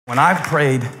When I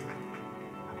prayed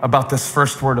about this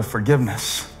first word of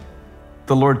forgiveness,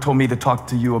 the Lord told me to talk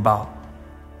to you about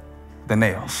the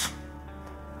nails.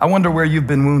 I wonder where you've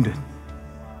been wounded.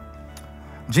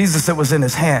 Jesus, it was in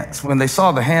his hands. When they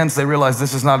saw the hands, they realized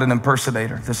this is not an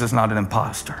impersonator. This is not an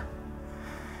imposter.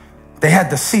 They had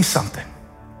to see something.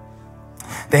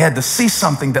 They had to see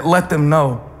something that let them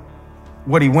know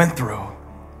what he went through.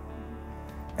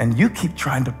 And you keep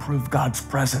trying to prove God's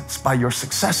presence by your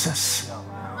successes.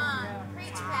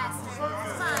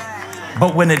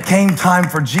 But when it came time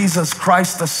for Jesus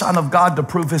Christ, the Son of God, to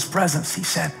prove his presence, he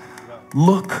said,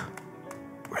 look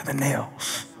where the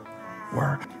nails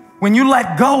were. When you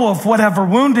let go of whatever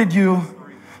wounded you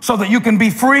so that you can be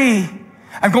free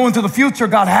and go into the future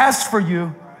God has for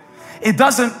you, it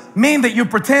doesn't mean that you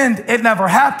pretend it never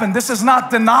happened. This is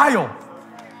not denial.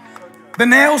 The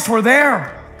nails were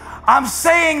there. I'm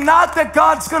saying not that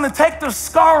God's going to take the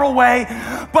scar away,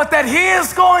 but that he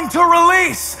is going to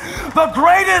release the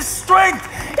greatest strength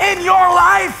in your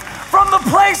life from the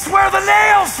place where the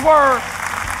nails were.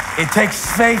 It takes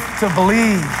faith to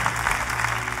believe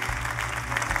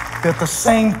that the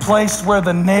same place where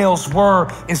the nails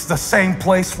were is the same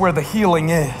place where the healing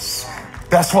is.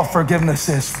 That's what forgiveness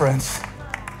is, friends.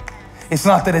 It's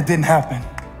not that it didn't happen.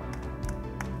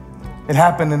 It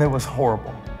happened and it was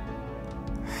horrible.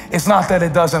 It's not that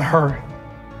it doesn't hurt.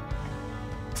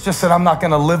 It's just that I'm not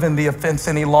going to live in the offense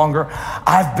any longer.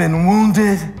 I've been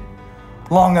wounded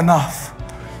long enough.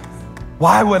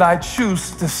 Why would I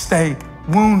choose to stay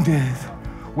wounded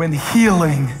when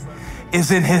healing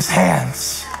is in his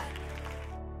hands?